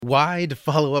Why do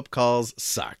follow-up calls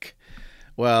suck?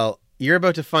 Well, you're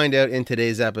about to find out in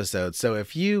today's episode. So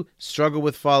if you struggle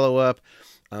with follow-up,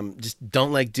 just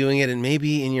don't like doing it, and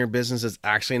maybe in your business it's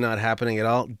actually not happening at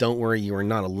all, don't worry, you are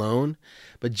not alone.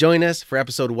 But join us for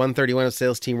episode 131 of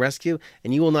Sales Team Rescue,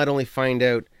 and you will not only find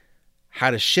out how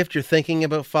to shift your thinking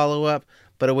about follow-up,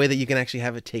 but a way that you can actually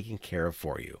have it taken care of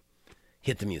for you.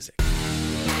 Hit the music.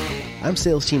 I'm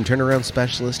Sales Team Turnaround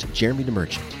Specialist Jeremy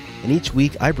DeMerchant, and each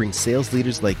week I bring sales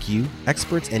leaders like you,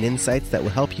 experts and insights that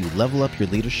will help you level up your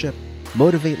leadership,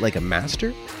 motivate like a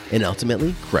master, and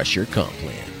ultimately crush your comp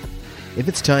plan. If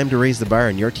it's time to raise the bar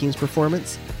on your team's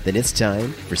performance, then it's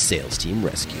time for Sales Team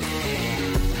Rescue.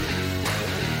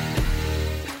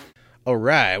 All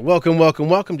right, welcome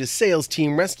to Sales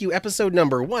Team Rescue, episode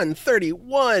number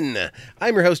 131.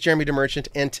 I'm your host, Jeremy DeMerchant,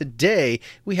 and today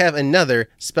we have another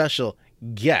special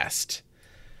guest.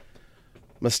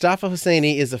 Mustafa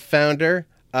Hosseini is the founder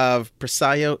of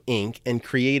Presayo Inc. and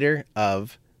creator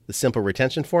of the Simple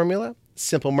Retention Formula,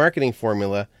 Simple Marketing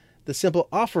Formula, the Simple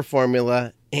Offer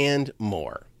Formula, and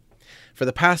more. For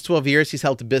the past 12 years, he's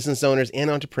helped business owners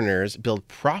and entrepreneurs build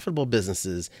profitable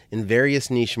businesses in various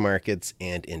niche markets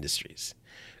and industries.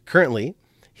 Currently,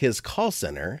 his call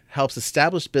center helps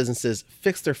established businesses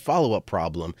fix their follow-up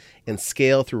problem and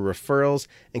scale through referrals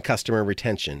and customer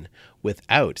retention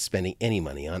without spending any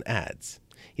money on ads.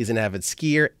 He's an avid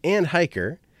skier and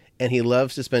hiker, and he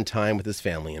loves to spend time with his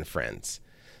family and friends.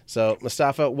 So,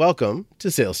 Mustafa, welcome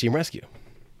to Sales Team Rescue.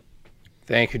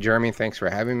 Thank you, Jeremy. Thanks for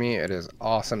having me. It is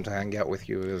awesome to hang out with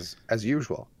you as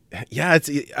usual. Yeah,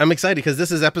 I'm excited because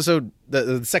this is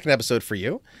the second episode for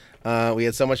you. We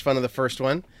had so much fun on the first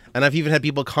one, and I've even had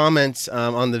people comment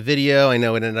on the video. I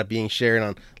know it ended up being shared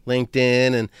on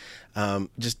LinkedIn, and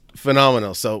just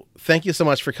phenomenal. So thank you so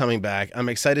much for coming back. I'm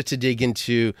excited to dig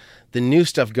into the new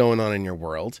stuff going on in your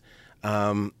world,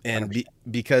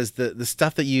 because the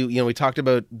stuff that we talked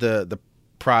about the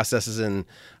processes and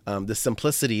the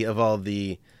simplicity of all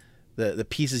the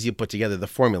pieces you put together, the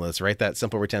formulas, right? That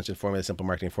simple retention formula, simple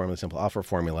marketing formula, simple offer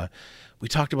formula. We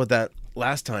talked about that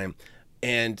last time,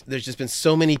 and there's just been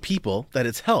so many people that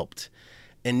it's helped.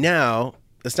 And now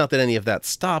it's not that any of that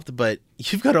stopped, but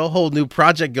you've got a whole new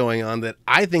project going on that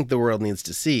I think the world needs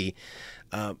to see.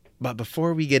 But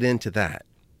before we get into that,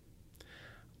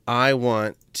 I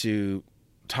want to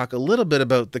talk a little bit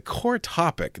about the core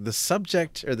topic, the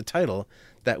subject or the title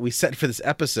that we set for this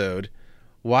episode: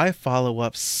 why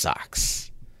follow-up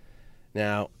sucks.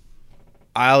 Now,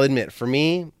 I'll admit, for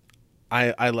me,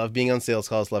 I love being on sales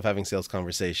calls, love having sales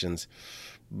conversations,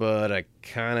 but I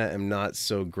kind of am not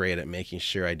so great at making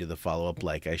sure I do the follow-up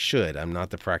like I should. I'm not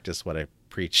the practice what I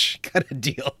preach kind of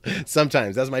deal.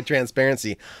 Sometimes that's my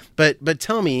transparency. But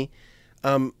tell me,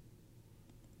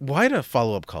 why do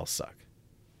follow-up calls suck?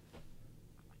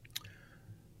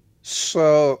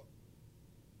 So,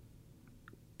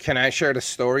 can I share the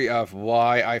story of how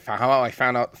I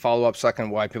found out follow-up suck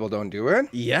and why people don't do it?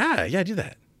 Yeah, do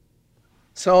that.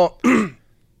 So,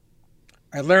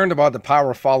 I learned about the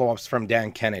power of follow-ups from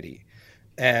Dan Kennedy,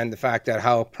 and the fact that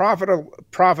how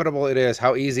profitable it is,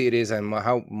 how easy it is, and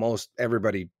how most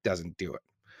everybody doesn't do it.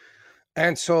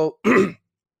 And so, and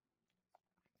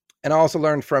I also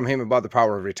learned from him about the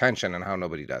power of retention and how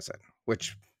nobody does it,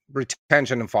 which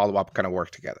retention and follow-up kind of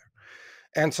work together.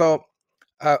 And so,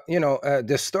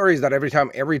 the story is that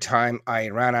every time I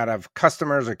ran out of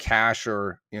customers or cash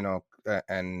or,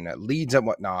 and leads and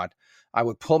whatnot, I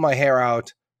would pull my hair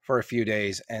out for a few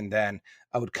days, and then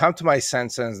I would come to my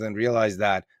senses and realize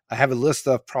that I have a list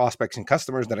of prospects and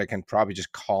customers that I can probably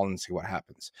just call and see what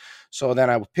happens. So then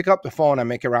I would pick up the phone and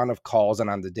make a round of calls, and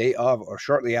on the day of or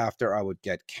shortly after, I would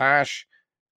get cash,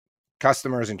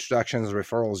 customers, introductions,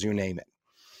 referrals, you name it.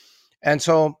 And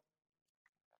so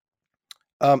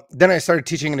then I started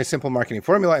teaching in a simple marketing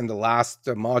formula, and the last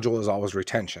module is always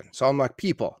retention. So I'm like,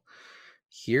 people,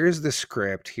 here's the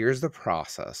script, here's the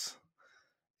process.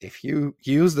 If you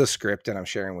use the script that I'm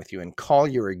sharing with you and call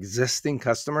your existing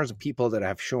customers and people that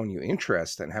have shown you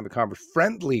interest and have a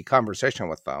friendly conversation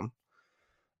with them,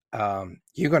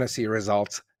 you're going to see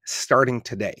results starting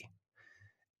today.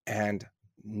 And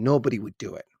nobody would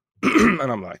do it.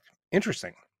 And I'm like,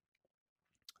 interesting.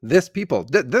 This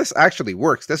actually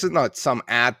works. This is not some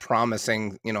ad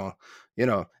promising,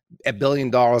 $1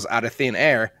 billion out of thin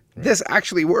air. This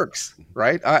actually works,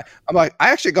 right? I'm like,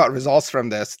 I actually got results from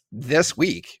this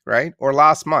week, right? Or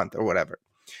last month or whatever.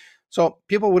 So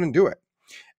people wouldn't do it.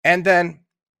 And then,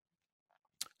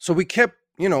 so we kept,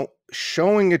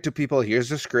 showing it to people. Here's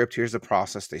the script. Here's the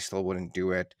process. They still wouldn't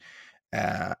do it.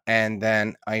 And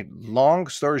then long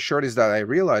story short is that I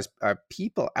realized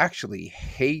people actually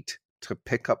hate to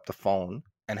pick up the phone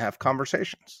and have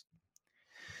conversations.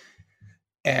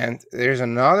 And there's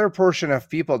another portion of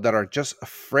people that are just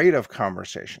afraid of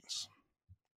conversations.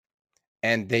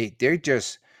 And they're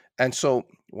just, and so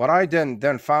what I then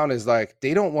found is like,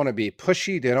 they don't want to be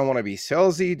pushy, they don't want to be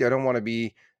salesy, they don't want to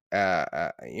be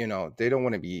they don't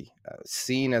want to be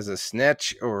seen as a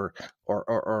snitch or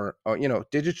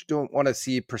they just don't want to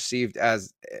see perceived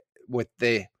as what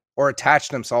they, or attach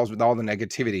themselves with all the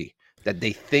negativity that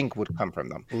they think would come from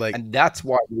them. Like, and that's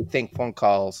why we think phone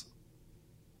calls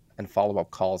and follow-up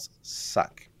calls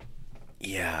suck.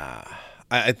 yeah.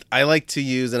 I like to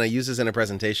use, and I used this in a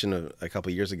presentation a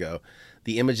couple years ago,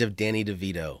 the image of Danny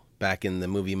DeVito back in the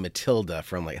movie Matilda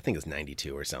from, like, I think it was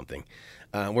 92 or something,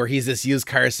 where he's this used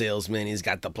car salesman. He's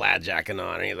got the plaid jacket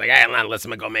on, and he's like, hey,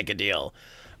 listen, I'm going to go make a deal.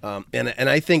 And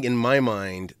I think in my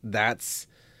mind, that's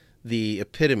the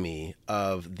epitome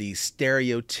of the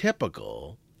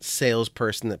stereotypical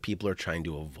salesperson that people are trying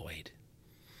to avoid.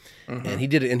 Mm-hmm. And he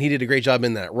did a great job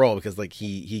in that role, because like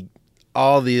he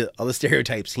all the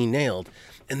stereotypes he nailed,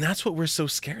 and that's what we're so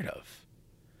scared of.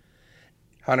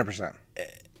 100%.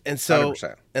 And so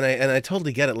 100%. and I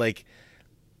totally get it. Like,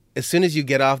 as soon as you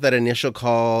get off that initial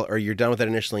call or you're done with that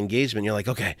initial engagement, you're like,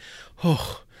 okay,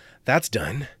 oh, that's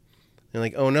done. You're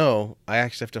like, oh no, I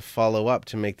actually have to follow up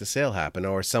to make the sale happen,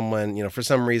 or someone, for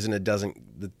some reason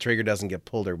the trigger doesn't get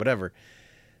pulled or whatever.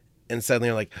 And suddenly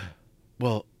you're like,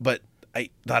 well, but I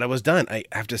thought I was done. I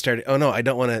have to start. Oh no, I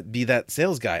don't want to be that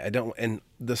sales guy. I don't. And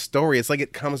the story, it's like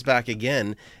it comes back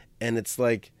again. And it's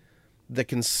like the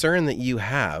concern that you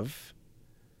have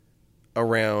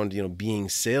around, being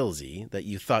salesy, that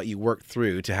you thought you worked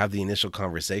through to have the initial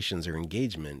conversations or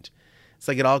engagement. It's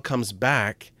like it all comes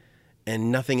back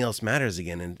and nothing else matters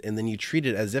again. And then you treat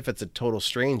it as if it's a total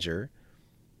stranger,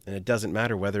 and it doesn't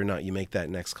matter whether or not you make that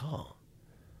next call.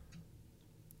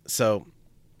 So,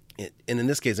 and in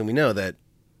this case, and we know that,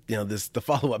 the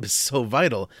follow-up is so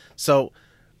vital. So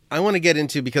I want to get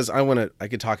into, because I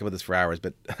could talk about this for hours,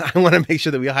 but I want to make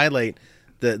sure that we highlight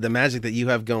the magic that you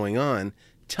have going on.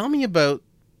 Tell me about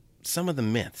some of the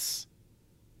myths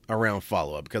around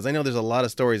follow-up, because I know there's a lot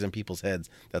of stories in people's heads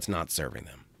that's not serving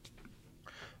them.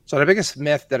 So the biggest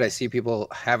myth that I see people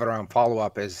have around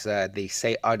follow-up is they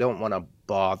say, I don't want to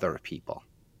bother people.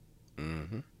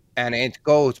 Mm-hmm. And it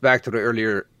goes back to the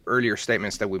earlier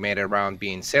statements that we made around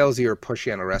being salesy or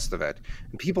pushy and the rest of it.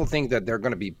 And people think that they're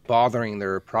going to be bothering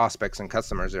their prospects and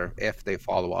customers if they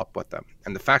follow up with them.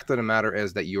 And the fact of the matter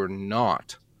is that you're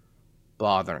not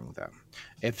bothering them.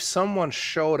 If someone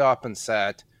showed up and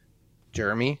said,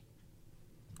 Jeremy,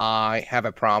 I have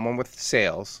a problem with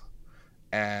sales,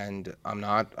 and I'm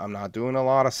not doing a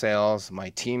lot of sales.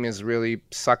 My team is really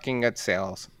sucking at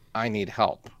sales. I need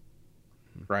help,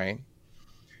 right?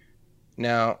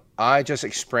 Now, I just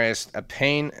expressed a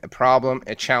pain, a problem,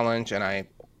 a challenge, and I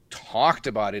talked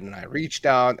about it, and I reached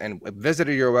out and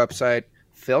visited your website,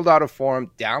 filled out a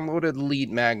form, downloaded a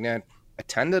lead magnet,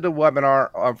 attended a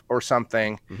webinar or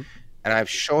something, mm-hmm. and I've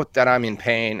showed that I'm in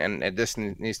pain and this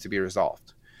needs to be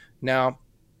resolved. Now,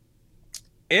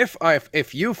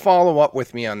 if you follow up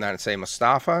with me on that and say,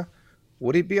 Mustafa,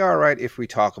 would it be all right if we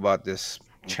talk about this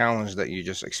challenge that you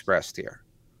just expressed here?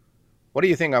 What do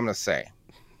you think I'm going to say?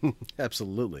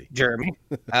 Absolutely. Jeremy,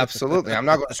 absolutely. I'm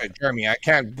not going to say, Jeremy, I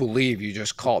can't believe you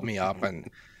just called me up and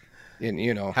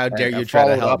how dare you try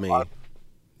to help me?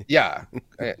 Yeah.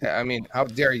 I mean, how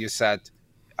dare you said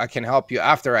I can help you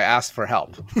after I asked for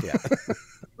help. Yeah.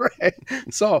 Right.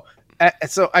 So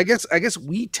I guess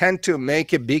we tend to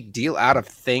make a big deal out of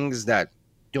things that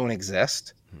don't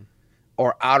exist, mm-hmm.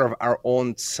 or out of our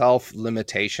own self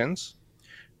limitations,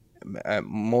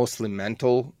 mostly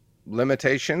mental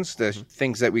limitations, the mm-hmm.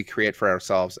 things that we create for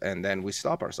ourselves, and then we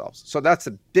stop ourselves. So that's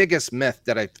the biggest myth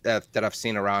that I've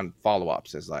seen around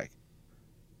follow-ups is like,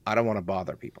 I don't want to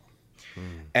bother people.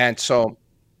 And so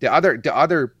the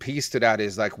other piece to that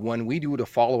is like, when we do the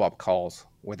follow-up calls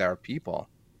with our people,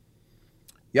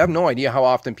 you have no idea how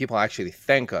often people actually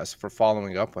thank us for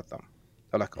following up with them.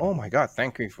 They're like, oh my God,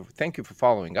 thank you for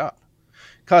following up.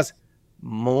 Because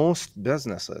most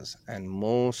businesses and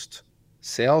most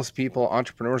salespeople,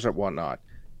 entrepreneurs and whatnot,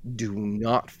 do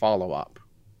not follow up,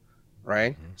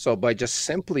 right? Mm-hmm. So by just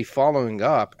simply following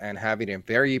up and having a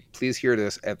please hear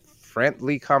this, a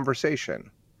friendly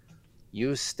conversation,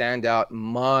 you stand out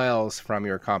miles from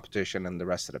your competition and the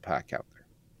rest of the pack out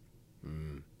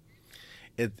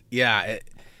there.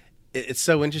 It's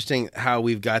so interesting how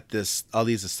we've got all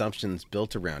these assumptions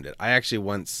built around it. I actually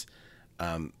once,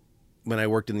 when I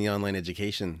worked in the online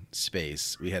education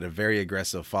space, we had a very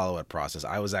aggressive follow-up process.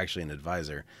 I was actually an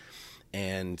advisor,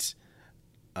 and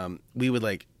we would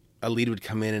a lead would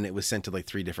come in and it was sent to like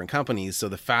 3 different companies. So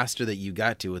the faster that you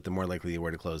got to it, the more likely you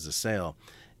were to close the sale.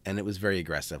 And it was very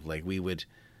aggressive. Like we'd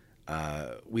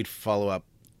follow up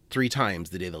 3 times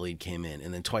the day the lead came in,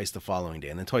 and then twice the following day,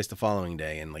 and then twice the following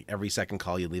day. And like every second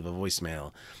call, you'd leave a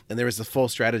voicemail. And there was the full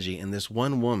strategy. And this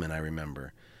one woman, I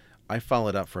remember, I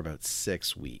followed up for about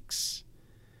 6 weeks.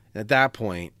 And at that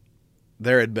point,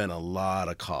 there had been a lot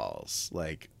of calls,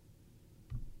 like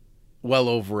well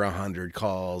over 100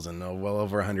 calls and well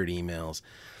over 100 emails.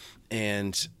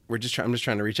 And I'm just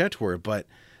trying to reach out to her. But,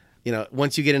 you know,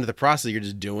 once you get into the process, you're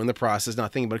just doing the process,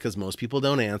 not thinking about it, because most people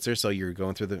don't answer. So you're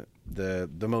going through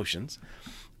the motions.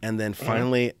 And then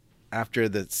finally, after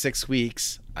the 6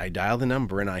 weeks, I dial the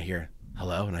number and I hear,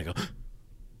 hello. And I go,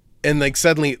 and like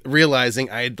suddenly realizing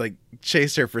I had like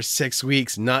chased her for 6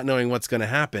 weeks, not knowing what's going to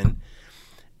happen.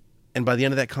 And by the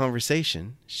end of that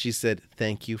conversation, she said,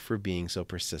 thank you for being so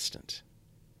persistent.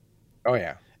 Oh,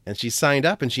 yeah. And she signed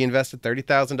up and she invested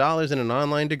 $30,000 in an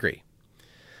online degree.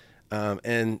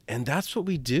 And that's what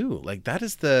we do. Like that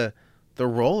is the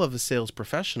role of a sales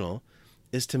professional,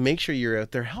 is to make sure you're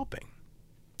out there helping.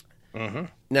 Mm-hmm.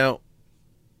 Now,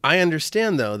 I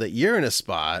understand though that you're in a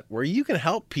spot where you can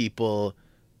help people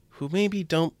who maybe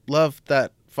don't love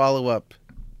that follow-up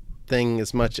thing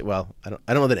as much. Well, I don't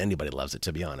know that anybody loves it,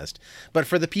 to be honest, but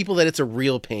for the people that it's a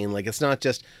real pain, like it's not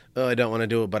just, oh, I don't want to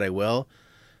do it, but I will,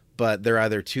 but they're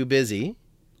either too busy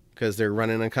because they're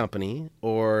running a company,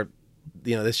 or,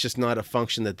 you know, it's just not a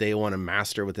function that they want to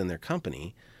master within their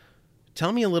company.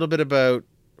 Tell me a little bit about,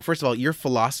 first of all, your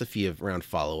philosophy around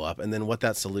follow-up, and then what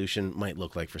that solution might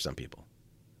look like for some people.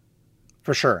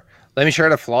 For sure. Let me share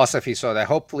the philosophy so that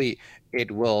hopefully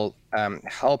it will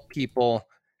help people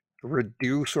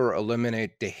reduce or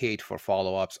eliminate the hate for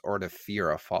follow-ups or the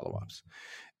fear of follow-ups.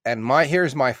 And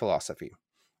here's my philosophy.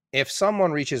 If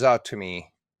someone reaches out to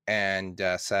me and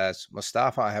says,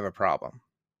 Mustafa, I have a problem,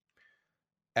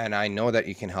 and I know that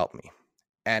you can help me,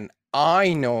 and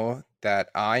I know that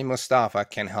I, Mustafa,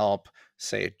 can help,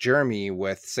 say, Jeremy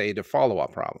with, say, the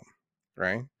follow-up problem,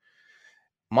 right?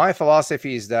 My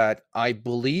philosophy is that I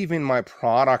believe in my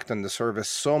product and the service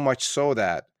so much so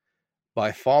that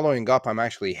by following up, I'm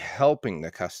actually helping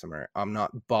the customer. I'm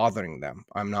not bothering them.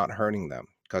 I'm not hurting them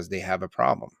because they have a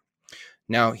problem.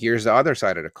 Now, here's the other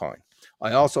side of the coin.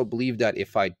 I also believe that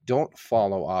if I don't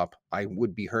follow up, I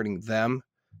would be hurting them,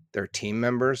 their team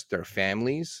members, their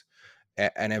families,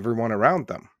 and everyone around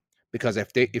them. Because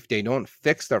if they don't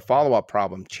fix their follow-up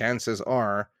problem, chances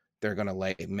are they're going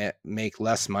to make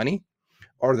less money,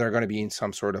 or they're going to be in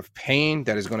some sort of pain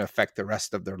that is going to affect the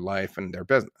rest of their life and their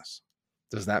business.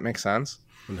 Does that make sense?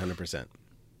 100%.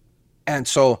 And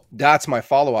so that's my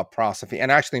follow-up philosophy, and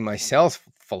actually my sales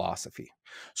philosophy.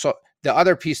 So the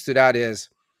other piece to that is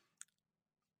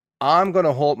I'm going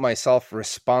to hold myself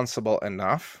responsible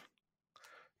enough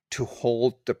to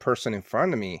hold the person in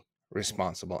front of me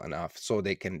responsible enough so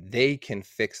they can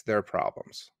fix their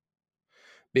problems,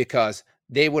 because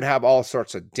they would have all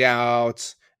sorts of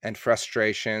doubts and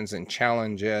frustrations and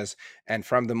challenges. And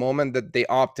from the moment that they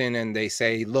opt in and they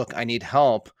say, look, I need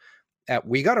help,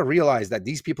 we got to realize that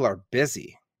these people are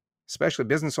busy, especially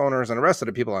business owners and the rest of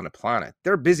the people on the planet.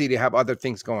 They're busy. They have other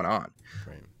things going on.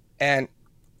 Right. And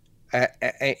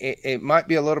it might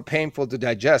be a little painful to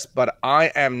digest, but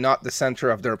I am not the center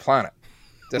of their planet,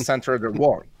 the center of their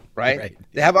world, right?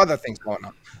 They have other things going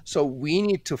on. So we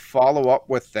need to follow up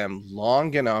with them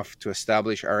long enough to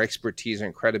establish our expertise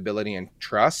and credibility and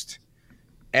trust,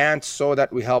 and so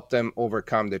that we help them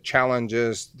overcome the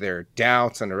challenges, their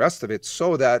doubts, and the rest of it,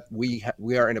 so that we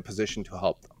are in a position to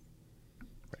help them.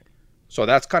 Right. So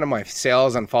that's kind of my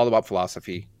sales and follow-up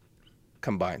philosophy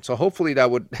combined. So hopefully that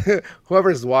would,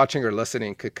 whoever is watching or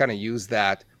listening could kind of use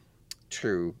that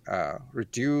to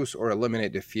reduce or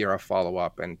eliminate the fear of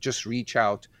follow-up and just reach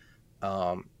out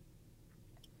to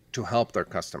help their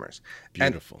customers.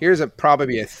 Beautiful. And here's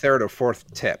probably a third or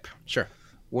fourth tip. Sure.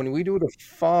 When we do the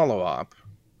follow-up,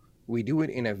 we do it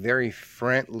in a very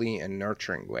friendly and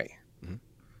nurturing way. Mm-hmm.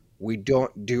 We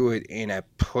don't do it in a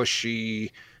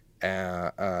pushy,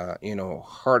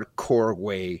 hardcore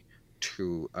way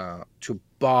to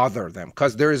bother them,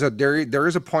 because there is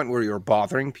a point where you're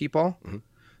bothering people. Mm-hmm.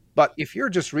 But if you're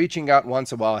just reaching out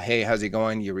once in a while, hey, how's it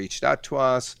going? You reached out to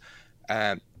us,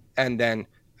 and then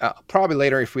probably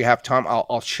later, if we have time,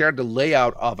 I'll share the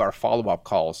layout of our follow-up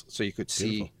calls so you could see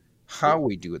Beautiful. How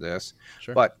we do this.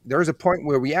 Sure. But there's a point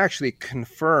where we actually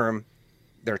confirm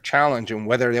their challenge and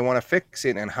whether they want to fix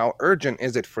it and how urgent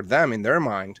is it for them in their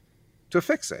mind to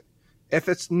fix it. If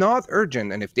it's not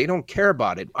urgent and if they don't care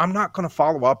about it, I'm not going to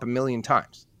follow up a million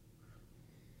times.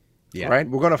 Yeah. Right?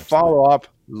 We're going to follow up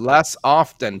less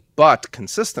often, but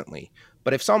consistently.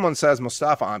 But if someone says,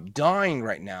 Mustafa, I'm dying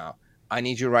right now, I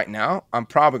need you right now, I'm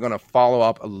probably going to follow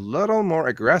up a little more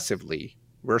aggressively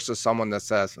versus someone that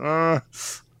says,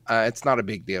 it's not a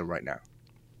big deal right now.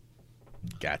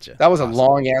 Gotcha. That was awesome. A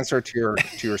long answer to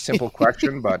your simple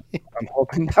question, but I'm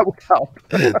hoping that would help.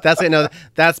 That's it. No,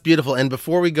 that's beautiful. And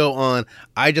before we go on,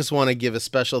 I just want to give a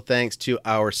special thanks to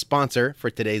our sponsor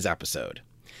for today's episode.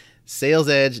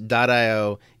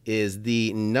 SalesEdge.io is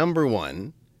the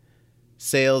 #1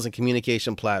 sales and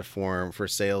communication platform for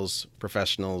sales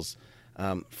professionals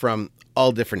from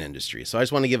all different industries. So I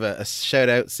just want to give a shout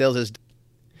out. SalesEdge.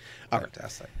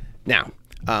 Fantastic. Now,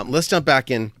 let's jump back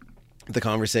in the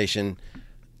conversation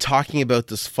talking about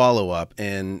this follow-up.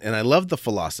 And I love the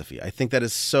philosophy. I think that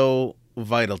is so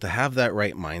vital to have that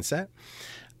right mindset.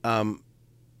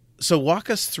 So walk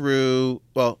us through,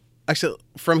 well, actually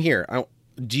from here,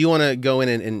 do you want to go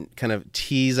in and kind of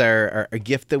tease our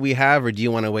gift that we have, or do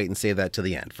you want to wait and save that to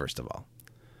the end, first of all?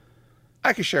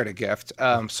 I can share the gift.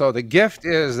 So the gift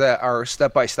is that our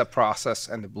step-by-step process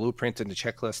and the blueprint and the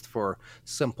checklist for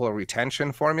simple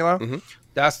retention formula. Mm-hmm.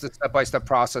 That's the step-by-step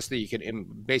process that you can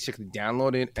basically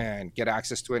download it and get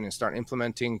access to it and start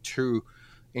implementing to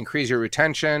increase your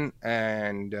retention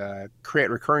and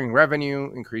create recurring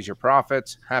revenue, increase your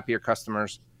profits, happier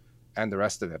customers, and the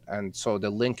rest of it. And so the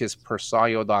link is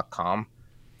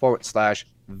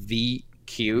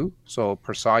persayo.com/VQ. So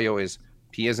Persayo is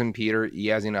P as in Peter, E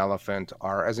as in elephant,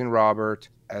 R as in Robert,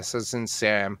 S as in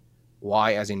Sam,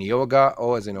 Y as in yoga,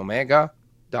 O as in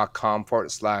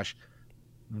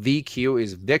omega.com/VQ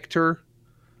is Victor,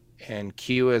 and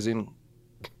Q as in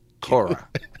Cora.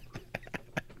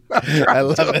 I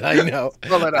love it. I know.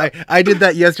 I did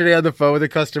that yesterday on the phone with a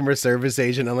customer service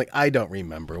agent. I'm like, I don't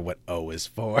remember what O is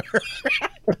for.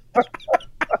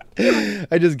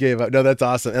 I just gave up. No, that's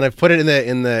awesome. And I've put it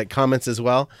in the comments as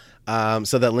well.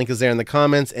 So that link is there in the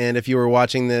comments. And if you were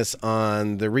watching this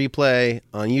on the replay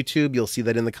on YouTube, you'll see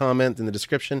that in the comment, in the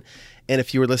description. And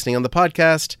if you were listening on the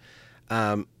podcast,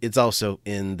 it's also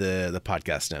in the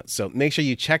podcast notes. So make sure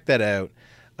you check that out.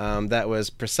 That was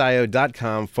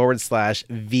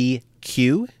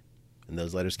persayo.com/VQ. And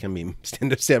those letters can be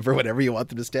stand for whatever you want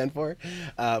them to stand for.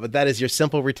 But that is your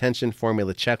simple retention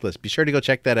formula checklist. Be sure to go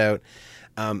check that out.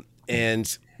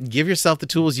 And give yourself the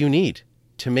tools you need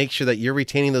to make sure that you're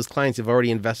retaining those clients you've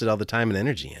already invested all the time and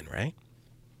energy in, right?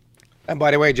 And by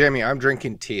the way, Jamie, I'm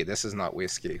drinking tea. This is not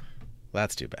whiskey. Well,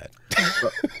 that's too bad.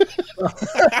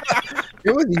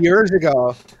 It was years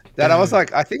ago that I was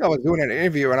like, I think I was doing an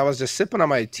interview and I was just sipping on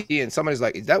my tea and somebody's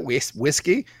like, is that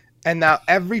whiskey? And now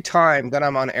every time that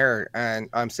I'm on air and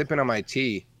I'm sipping on my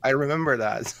tea, I remember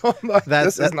that. So I'm like,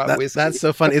 this is not whiskey. That's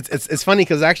so funny. It's funny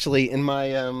because actually in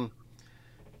my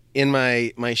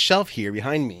shelf here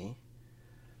behind me,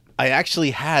 I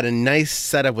actually had a nice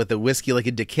setup with a whiskey, like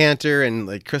a decanter and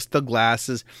like crystal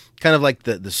glasses, kind of like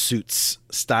the Suits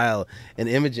style and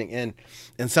imaging. And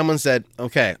someone said,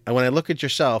 okay, when I look at your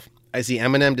shelf, I see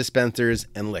M&M dispensers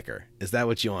and liquor. Is that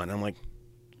what you want? I'm like,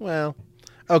 well,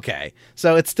 okay.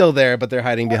 So it's still there, but they're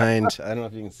hiding behind. I don't know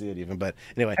if you can see it even, but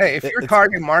anyway. Hey, if your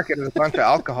target market is a bunch of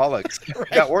alcoholics,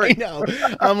 that works. I know.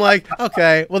 I'm like,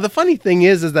 okay. Well, the funny thing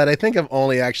is that I think I've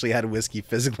only actually had whiskey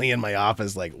physically in my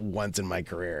office like once in my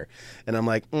career. And I'm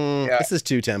like, this is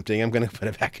too tempting. I'm going to put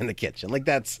it back in the kitchen. Like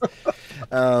that's,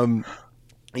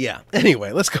 yeah.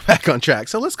 Anyway, let's go back on track.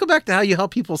 So let's go back to how you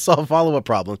help people solve follow-up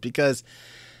problems, because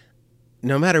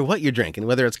no matter what you're drinking,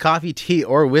 whether it's coffee, tea,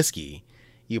 or whiskey,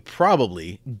 you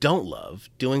probably don't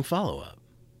love doing follow-up.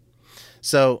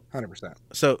 So 100%.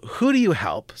 So who do you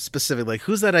help specifically? Like,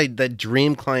 who's that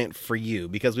dream client for you?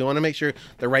 Because we want to make sure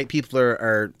the right people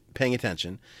are paying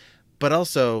attention. But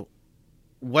also,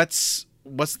 what's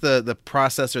the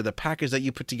process or the package that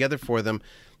you put together for them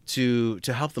to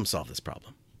help them solve this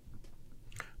problem?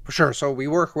 For sure. So we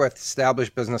work with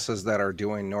established businesses that are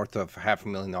doing north of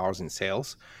 $500,000 in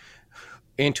sales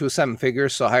into 7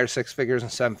 figures, so higher 6 figures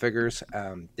and 7 figures.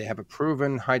 They have a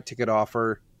proven high ticket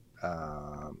offer,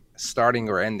 starting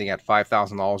or ending at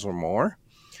 $5,000 or more.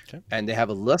 Okay. And they have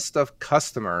a list of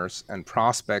customers and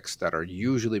prospects that are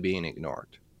usually being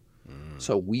ignored.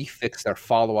 So we fix their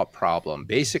follow-up problem,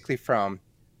 basically from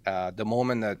the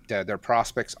moment that their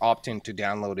prospects opt in to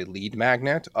download a lead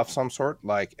magnet of some sort,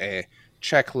 like a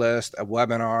checklist, a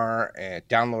webinar, a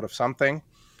download of something,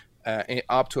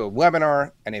 up to a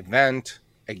webinar, an event,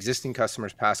 existing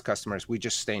customers, past customers. We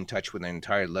just stay in touch with the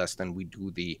entire list and we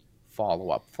do the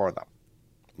follow-up for them.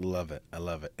 Love it. I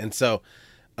love it. And so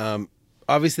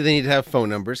obviously they need to have phone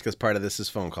numbers because part of this is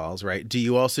phone calls, right? Do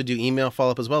you also do email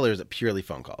follow-up as well, or is it purely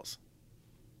phone calls?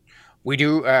 We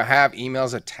do have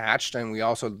emails attached, and we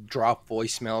also drop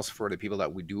voicemails for the people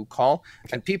that we do call.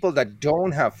 And people that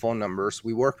don't have phone numbers,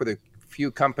 we work with a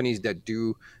few companies that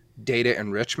do data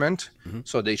enrichment.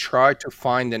 So they try to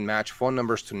find and match phone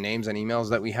numbers to names and emails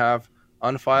that we have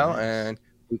on file. Nice. And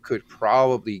we could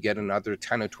probably get another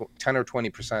 10 or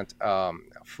 20%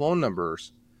 phone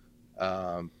numbers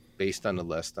based on the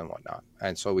list and whatnot.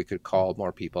 And so we could call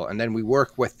more people. And then we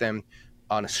work with them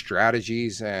on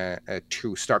strategies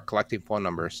to start collecting phone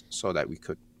numbers so that we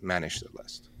could manage the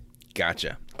list.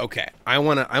 Gotcha. Okay. I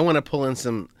wanna pull in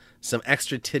some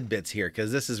extra tidbits here,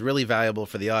 because this is really valuable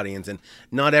for the audience, and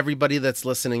not everybody that's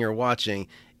listening or watching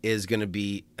is going to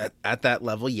be at that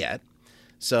level yet.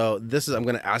 So I'm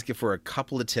going to ask you for a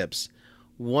couple of tips.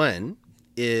 One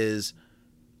is,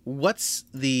 what's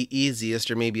the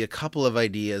easiest, or maybe a couple of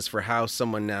ideas for how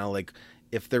someone now, like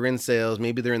if they're in sales,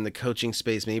 maybe they're in the coaching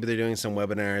space, maybe they're doing some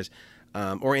webinars,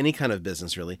 or any kind of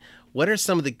business really. What are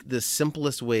some of the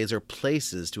simplest ways or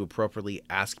places to appropriately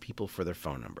ask people for their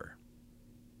phone number?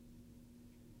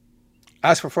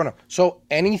 Ask for phone number. So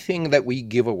anything that we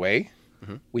give away,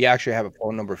 we actually have a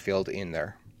phone number field in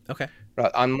there. Okay.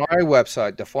 On my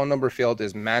website, the phone number field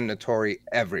is mandatory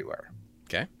everywhere.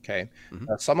 Okay.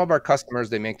 Some of our customers,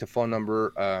 they make the phone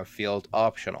number field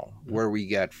optional, where we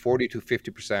get 40 to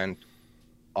 50%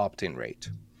 opt-in rate.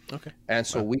 Okay. And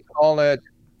so we call it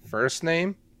first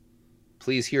name.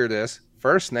 Please hear this: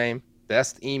 first name,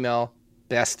 best email,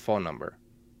 best phone number.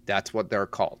 That's what they're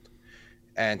called.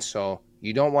 And so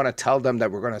you don't want to tell them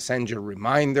that we're going to send you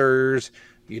reminders.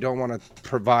 You don't want to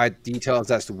provide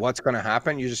details as to what's going to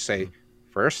happen. You just say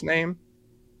first name,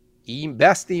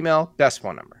 best email, best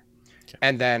phone number. Okay.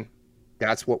 And then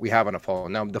that's what we have on the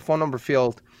phone. Now, the phone number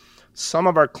field, some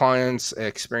of our clients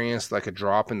experience like a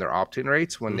drop in their opt-in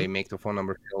rates when they make the phone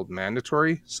number field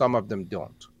mandatory. Some of them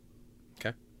don't.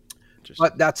 Okay.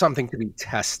 But that's something to be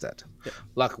tested. Yeah.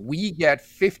 Like we get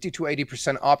 50 to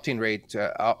 80% opt-in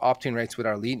rates with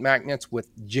our lead magnets with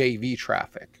JV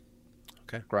traffic.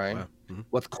 Okay. Right. Wow.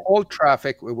 With cold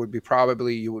traffic, it would be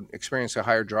probably you would experience a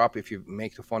higher drop if you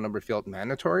make the phone number field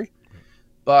mandatory.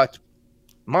 But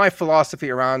my philosophy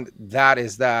around that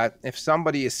is that if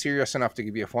somebody is serious enough to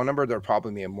give you a phone number, they'll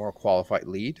probably be a more qualified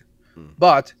lead.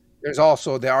 But there's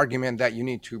also the argument that you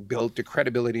need to build the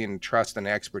credibility and trust and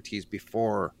expertise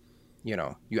before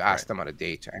you ask them on a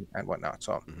date and whatnot.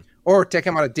 So, or take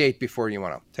them on a date before you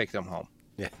want to take them home.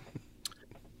 Yeah.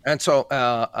 And so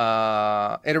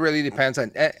it really depends,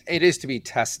 and it is to be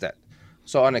tested.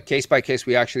 So on a case by case,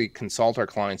 we actually consult our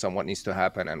clients on what needs to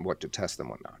happen and what to test and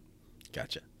whatnot.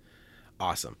 Gotcha.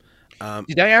 Awesome.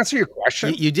 Did I answer your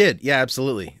question? You did. Yeah,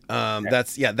 absolutely. Okay.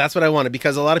 That's what I wanted,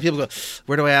 because a lot of people go,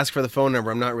 where do I ask for the phone number?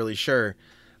 I'm not really sure.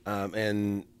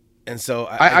 And so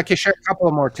I can share a couple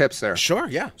of more tips there. Sure.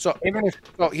 Yeah. So even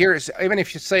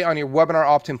if you say on your webinar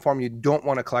opt-in form, you don't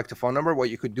want to collect a phone number, what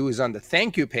you could do is on the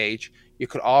thank you page, you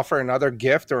could offer another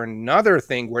gift or another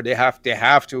thing where they have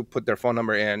to put their phone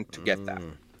number in to get that.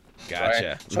 Gotcha.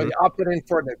 Right? So you opted in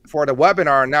for the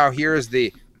webinar. Now here's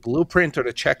the blueprint or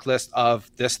the checklist of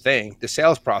this thing, the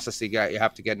sales process you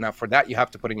have to get. Now for that, you have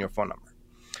to put in your phone number.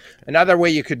 Another way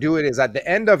you could do it is at the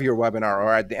end of your webinar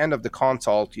or at the end of the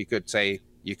consult, you could say,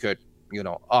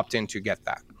 opt in to get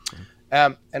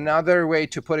that. Another way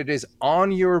to put it is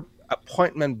on your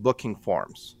appointment booking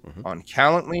forms on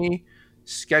Calendly,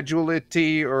 Schedule-it,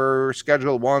 or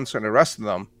Schedule Once, and the rest of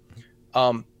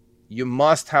them. You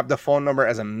must have the phone number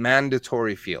as a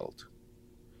mandatory field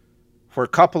for a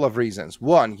couple of reasons.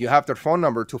 One, you have their phone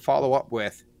number to follow up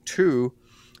with. Two,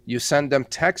 you send them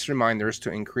text reminders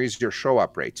to increase your show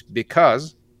up rates,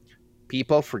 because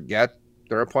people forget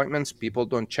their appointments. People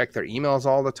don't check their emails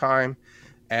all the time,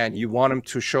 and you want them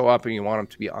to show up and you want them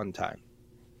to be on time.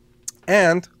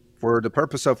 And for the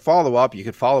purpose of follow-up, you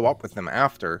could follow up with them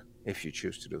after if you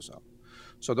choose to do so.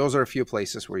 So those are a few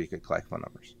places where you could collect phone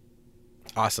numbers.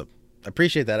 Awesome. I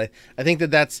appreciate that. I think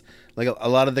that's like a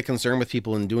lot of the concern with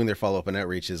people in doing their follow-up and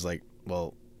outreach is like,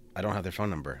 well, I don't have their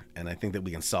phone number. And I think that we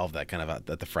can solve that kind of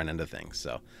at the front end of things.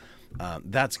 So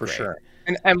that's for great. Sure.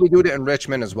 And we do the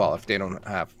enrichment as well if they don't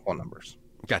have phone numbers.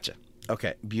 Gotcha.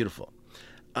 Okay. Beautiful.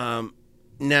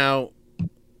 Now,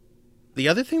 the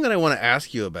other thing that I want to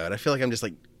ask you about, I feel like I'm just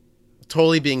like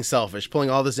totally being selfish, pulling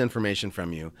all this information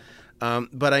from you.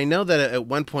 But I know that at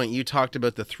one point you talked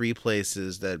about the 3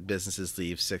 places that businesses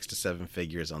leave 6 to 7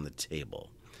 figures on the table.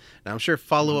 Now, I'm sure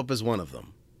follow-up is one of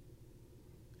them.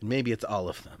 And maybe it's all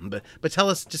of them. But tell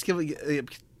us, just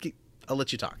I'll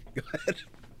let you talk. Go ahead.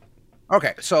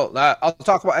 Okay, so I'll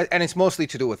talk about, and it's mostly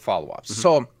to do with follow-ups.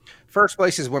 So first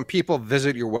place is when people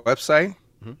visit your website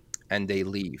and they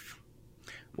leave.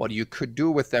 What you could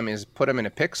do with them is put them in a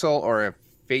pixel or a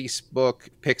Facebook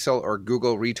pixel or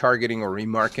Google retargeting or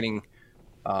remarketing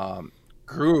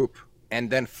group, and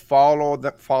then follow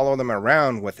them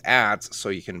around with ads so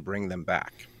you can bring them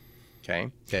back. Okay.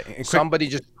 Somebody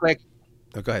just clicked.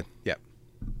 Oh, go ahead. Yeah.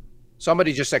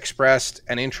 Somebody just expressed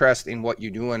an interest in what you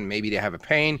do, and maybe they have a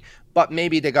pain, but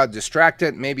maybe they got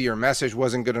distracted. Maybe your message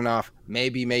wasn't good enough.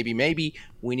 Maybe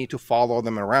we need to follow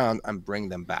them around and bring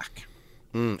them back.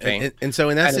 Okay? And so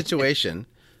in that situation,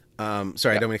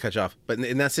 sorry, I don't mean to cut you off, but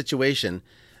in that situation,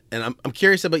 and I'm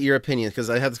curious about your opinion, because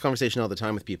I have this conversation all the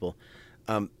time with people.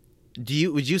 Would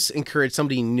you encourage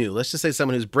somebody new? Let's just say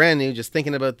someone who's brand new, just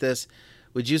thinking about this.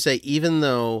 Would you say, even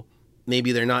though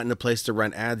maybe they're not in a place to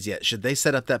run ads yet, should they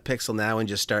set up that pixel now and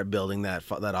just start building that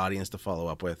audience to follow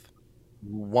up with?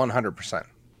 100%.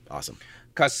 Awesome.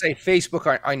 Because say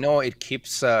Facebook, I know it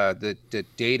keeps the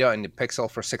data in the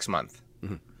pixel for 6 months.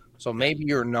 Mm-hmm. So maybe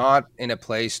you're not in a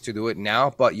place to do it now,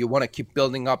 but you want to keep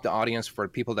building up the audience for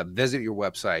people that visit your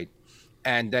website.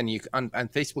 And then on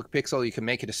Facebook Pixel, you can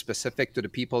make it specific to the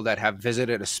people that have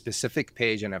visited a specific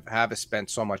page and have spent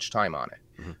so much time on it.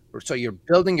 Mm-hmm. So you're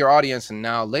building your audience. And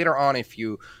now later on, if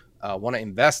you want to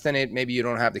invest in it, maybe you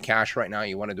don't have the cash right now,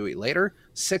 you want to do it later.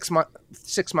 6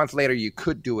 months later, you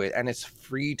could do it, and it's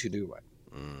free to do it.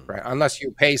 Right? Unless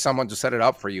you pay someone to set it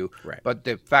up for you. Right. But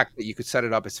the fact that you could set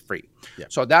it up is free. Yeah.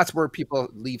 So that's where people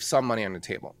leave some money on the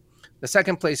table. The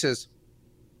second place is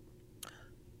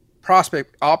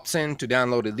prospect opts in to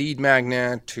download a lead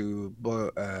magnet, to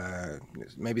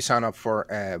maybe sign up for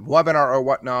a webinar or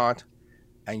whatnot,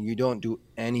 and you don't do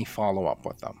any follow-up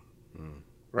with them,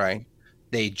 right?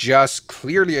 They just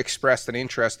clearly expressed an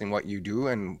interest in what you do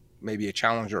and maybe a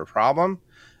challenge or a problem,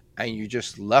 and you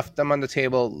just left them on the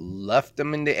table, left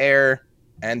them in the air,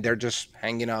 and they're just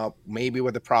hanging out maybe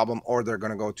with a problem, or they're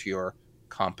going to go to your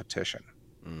competition.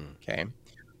 Okay,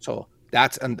 so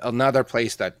that's another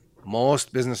place that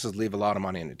most businesses leave a lot of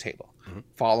money on the table.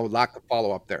 Lack of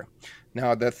follow-up there.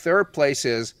 Now, the third place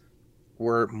is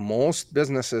where most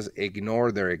businesses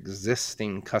ignore their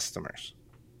existing customers.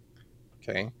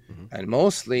 Okay, and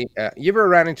mostly, you ever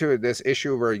ran into this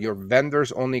issue where your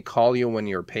vendors only call you when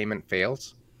your payment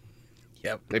fails?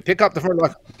 Yep. They pick up the phone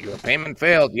like, your payment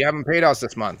failed. You haven't paid us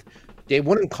this month. They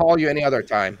wouldn't call you any other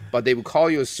time, but they would call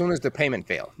you as soon as the payment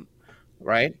failed,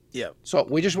 right? Yeah. So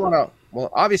we just want to, well,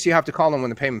 obviously you have to call them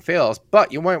when the payment fails,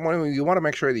 but you want to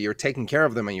make sure that you're taking care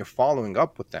of them and you're following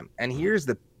up with them. And here's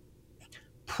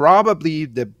probably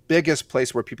the biggest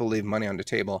place where people leave money on the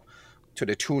table, to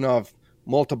the tune of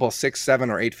multiple 6,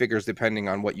 7, or 8 figures, depending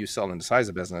on what you sell and the size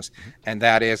of business. And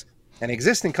that is, an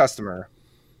existing customer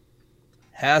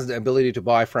has the ability to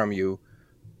buy from you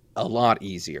a lot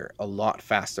easier, a lot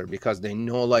faster, because they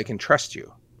know, like, and trust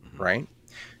you, right?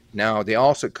 Now, they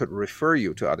also could refer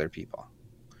you to other people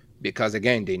because,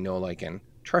 again, they know, like, and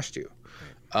trust you.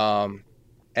 And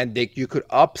you could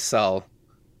upsell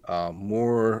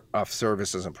more of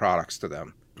services and products to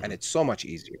them, and it's so much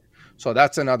easier. So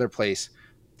that's another place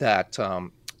that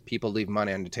people leave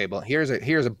money on the table. Here's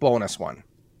a bonus one,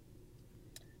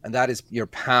 and that is your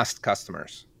past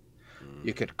customers.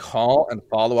 You could call and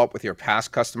follow up with your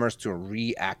past customers to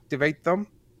reactivate them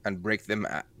and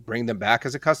bring them back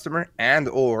as a customer, and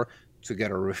or to get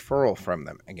a referral from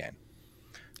them again,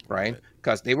 right?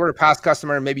 Because they were a past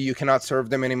customer, maybe you cannot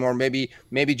serve them anymore. Maybe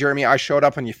Jeremy, I showed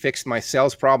up and you fixed my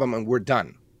sales problem and we're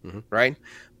done, right?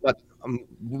 But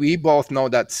we both know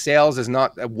that sales is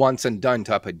not a once and done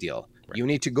type of deal. Right. You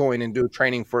need to go in and do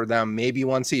training for them maybe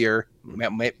once a year,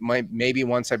 maybe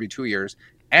once every 2 years.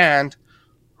 And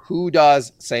who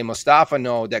does, say, Mustafa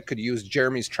know that could use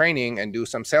Jeremy's training and do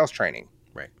some sales training?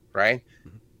 Right?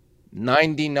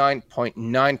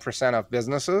 99.9% of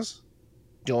businesses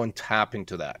don't tap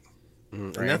into that.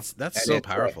 Right? And that's so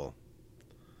powerful.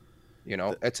 Right. You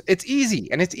know, it's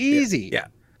easy, and it's easy. Yeah.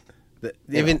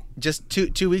 Even just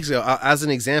two weeks ago, as an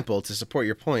example, to support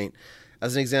your point,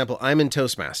 as an example, I'm in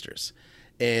Toastmasters,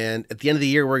 and at the end of the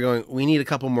year, we need a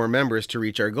couple more members to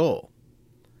reach our goal.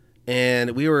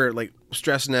 And we were like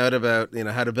stressing out about,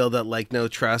 how to build that like, no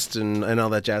trust and all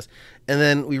that jazz. And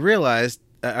then we realized,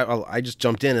 I just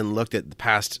jumped in and looked at the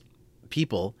past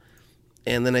people,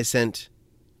 and then I sent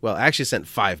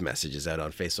 5 messages out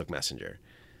on Facebook Messenger.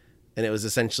 And it was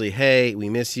essentially, hey, we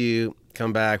miss you.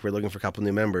 Come back. We're looking for a couple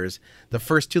new members. The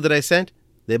first 2 that I sent,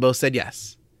 they both said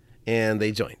yes, and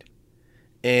they joined.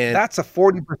 And that's a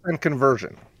 40%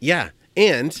 conversion. Yeah.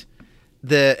 And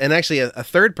actually a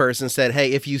third person said,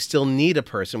 hey, if you still need a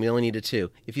person, we only needed 2.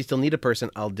 If you still need a person,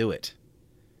 I'll do it.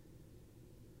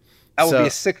 That would be a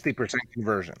 60%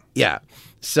 conversion. Yeah.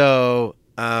 So,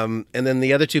 and then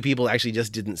the other 2 people actually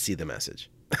just didn't see the message.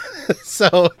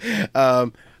 So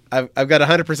I've got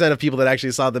 100% of people that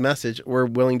actually saw the message were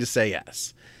willing to say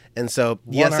yes. And so,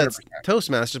 yes, that's 100%.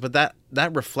 Toastmasters, but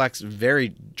that reflects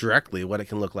very directly what it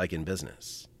can look like in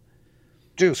business.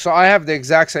 Dude, so I have the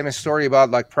exact same story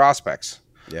about like prospects.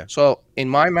 Yeah. So in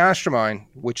my mastermind,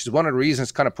 which is one of the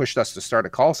reasons kind of pushed us to start a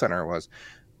call center, was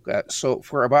so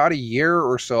for about a year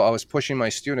or so, I was pushing my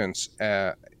students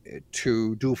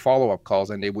to do follow-up calls,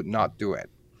 and they would not do it.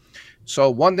 So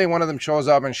one day, one of them shows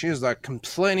up, and she's like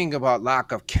complaining about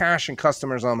lack of cash and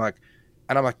customers. I'm like,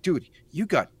 dude, you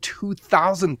got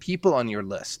 2,000 people on your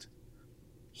list.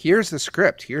 Here's the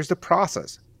script. Here's the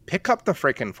process. Pick up the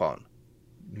freaking phone.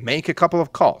 Make a couple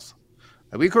of calls.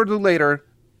 A week or two later,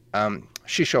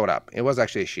 she showed up. It was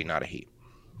actually a she, not a he.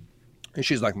 And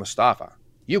she's like, Mustafa,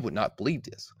 you would not believe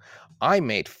this. I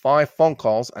made 5 phone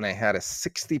calls and I had a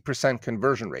 60%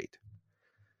 conversion rate.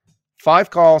 5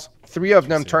 calls, 3 of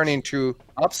them turn into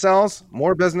upsells,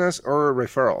 more business, or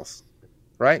referrals,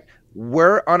 right?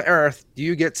 Where on earth do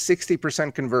you get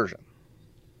 60% conversion?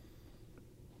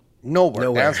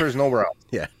 Nowhere. The answer is nowhere else.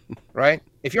 Yeah. Right?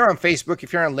 If you're on Facebook,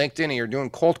 if you're on LinkedIn and you're doing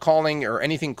cold calling or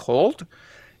anything cold,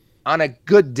 on a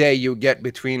good day, you get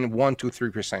between 1 to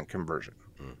 3% conversion.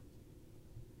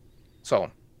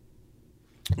 So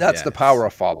that's the power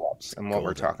of follow-ups and what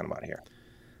we're talking about here.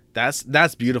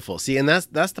 That's beautiful. See, and that's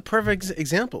the perfect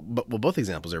example. But well, both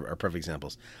examples are perfect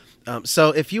examples.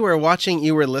 So if you were watching,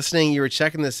 you were listening, you were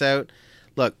checking this out,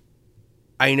 look,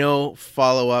 I know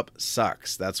follow-up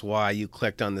sucks. That's why you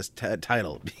clicked on this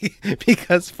title,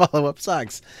 because follow-up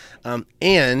sucks.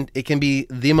 And it can be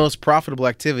the most profitable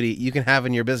activity you can have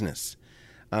in your business.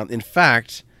 In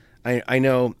fact, I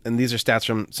know, and these are stats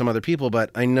from some other people, but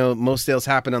I know most sales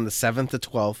happen on the 7th to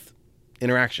 12th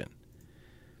interaction.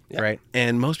 Yeah. Right.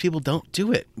 And most people don't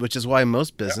do it, which is why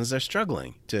most businesses are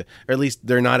struggling or at least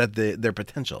they're not at their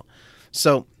potential.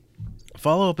 So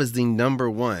follow-up is the number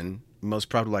one most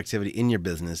profitable activity in your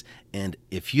business. And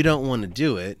if you don't want to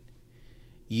do it,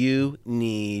 you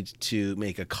need to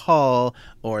make a call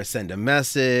or send a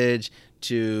message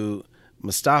to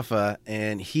Mustafa,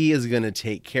 and he is going to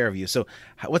take care of you. So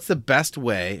what's the best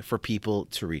way for people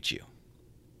to reach you?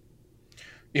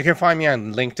 You can find me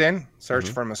on LinkedIn, search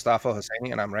for Mustafa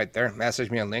Hosseini, and I'm right there. Message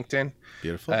me on LinkedIn.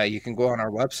 Beautiful. You can go on our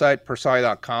website,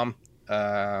 Persaya.com.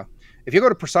 If you go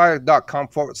to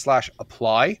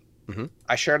Persaya.com/apply,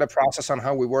 I share the process on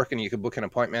how we work, and you can book an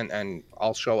appointment, and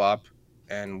I'll show up,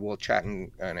 and we'll chat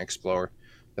and explore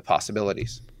the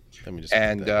possibilities.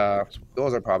 And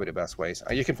those are probably the best ways.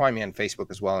 You can find me on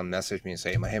Facebook as well and message me and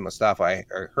say, hey, Mustafa, I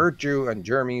heard you on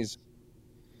Jeremy's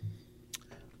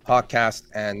podcast,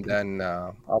 and then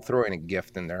I'll throw in a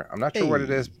gift in there. I'm not sure what it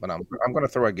is, but I'm going to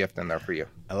throw a gift in there for you.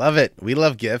 I love it. We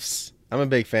love gifts. I'm a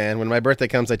big fan. When my birthday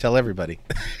comes, I tell everybody.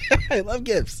 I love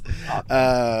gifts.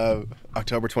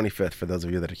 October 25th, for those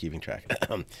of you that are keeping track.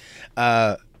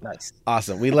 Nice.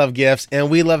 Awesome. We love gifts, and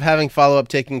we love having follow-up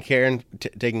taken care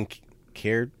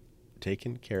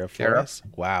of for us.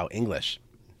 Wow, English.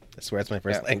 I swear it's my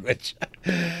first language.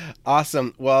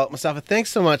 Awesome. Well, Mustafa,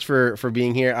 thanks so much for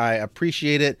being here. I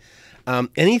appreciate it.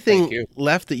 Anything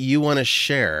left that you want to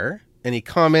share? Any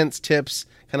comments, tips,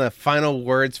 kind of final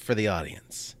words for the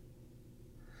audience?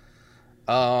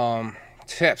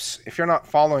 Tips. If you're not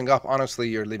following up, honestly,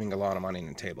 you're leaving a lot of money on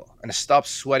the table. And stop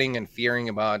sweating and fearing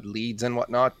about leads and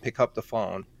whatnot. Pick up the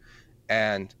phone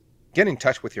and get in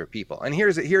touch with your people. And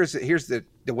here's the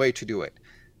way to do it.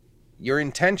 Your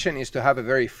intention is to have a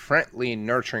very friendly,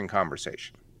 nurturing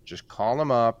conversation. Just call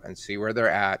them up and see where they're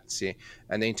at.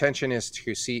 And the intention is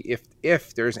to see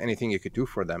if there's anything you could do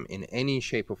for them in any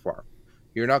shape or form.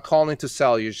 You're not calling to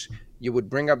sell. You would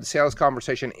bring up the sales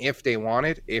conversation if they want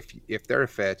it, if they're a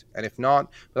fit, and if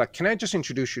not, like, can I just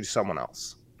introduce you to someone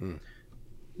else?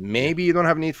 Maybe you don't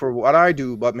have a need for what I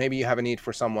do, but maybe you have a need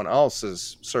for someone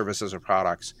else's services or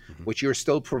products, which you're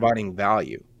still providing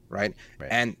value, right?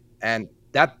 And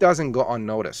that doesn't go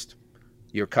unnoticed.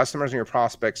 Your customers and your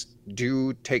prospects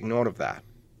do take note of that,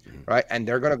 right? And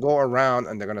they're going to go around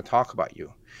and they're going to talk about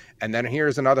you. And then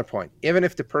here's another point. Even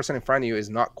if the person in front of you is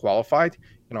not qualified,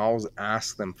 you can always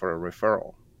ask them for a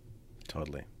referral.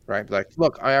 Totally. Right? Like,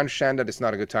 look, I understand that it's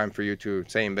not a good time for you to,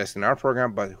 say, invest in our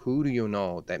program, but who do you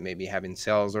know that may be having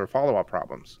sales or follow-up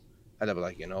problems? And they'll be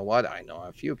like, you know what? I know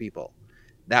a few people.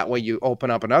 That way you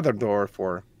open up another door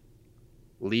for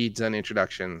leads and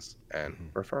introductions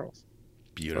and referrals.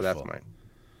 Beautiful. So that's mine.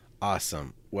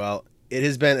 Awesome. Well, it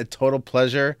has been a total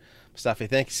pleasure. Mustafa,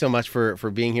 thank you so much for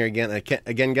being here again.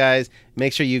 Again, guys,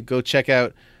 make sure you go check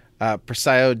out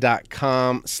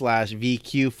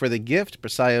Persaya.com/VQ for the gift,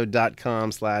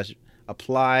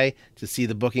 Persaya.com/apply to see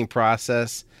the booking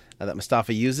process that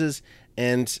Mustafa uses.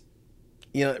 and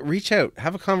reach out,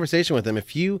 have a conversation with them.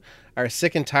 If you are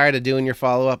sick and tired of doing your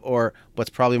follow-up, or what's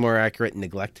probably more accurate,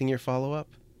 neglecting your follow-up,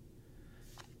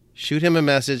 shoot him a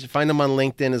message, find him on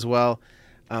LinkedIn as well,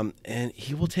 and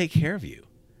he will take care of you.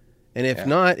 And if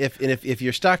not, if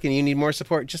you're stuck and you need more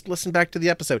support, just listen back to the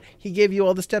episode. He gave you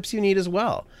all the steps you need as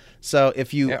well. So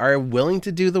if you are willing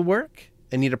to do the work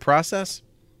and need a process,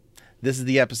 this is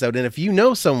the episode. And if you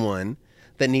know someone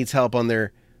that needs help on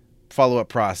their follow-up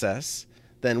process,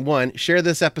 then 1, share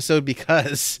this episode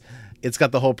because it's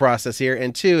got the whole process here.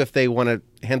 And 2, if they want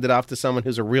to hand it off to someone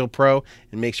who's a real pro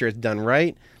and make sure it's done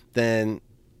right, then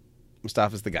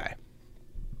Mustafa's the guy.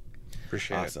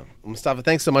 Appreciate it. Awesome. Mustafa,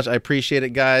 thanks so much. I appreciate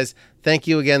it, guys. Thank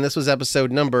you again. This was episode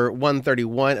number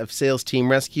 131 of Sales Team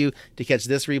Rescue. To catch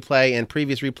this replay and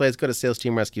previous replays, go to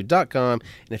salesteamrescue.com.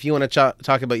 And if you want to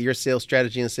talk about your sales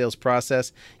strategy and sales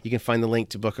process, you can find the link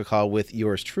to book a call with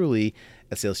yours truly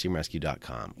at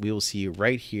salesteamrescue.com. We will see you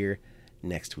right here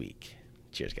next week.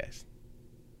 Cheers, guys.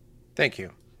 Thank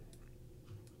you.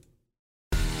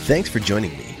 Thanks for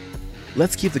joining me.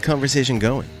 Let's keep the conversation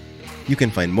going. You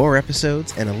can find more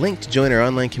episodes and a link to join our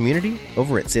online community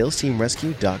over at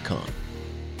salesteamrescue.com.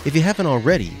 If you haven't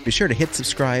already, be sure to hit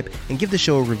subscribe and give the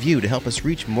show a review to help us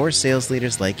reach more sales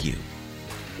leaders like you.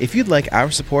 If you'd like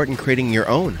our support in creating your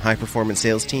own high-performance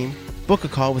sales team, book a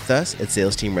call with us at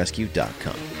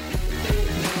salesteamrescue.com.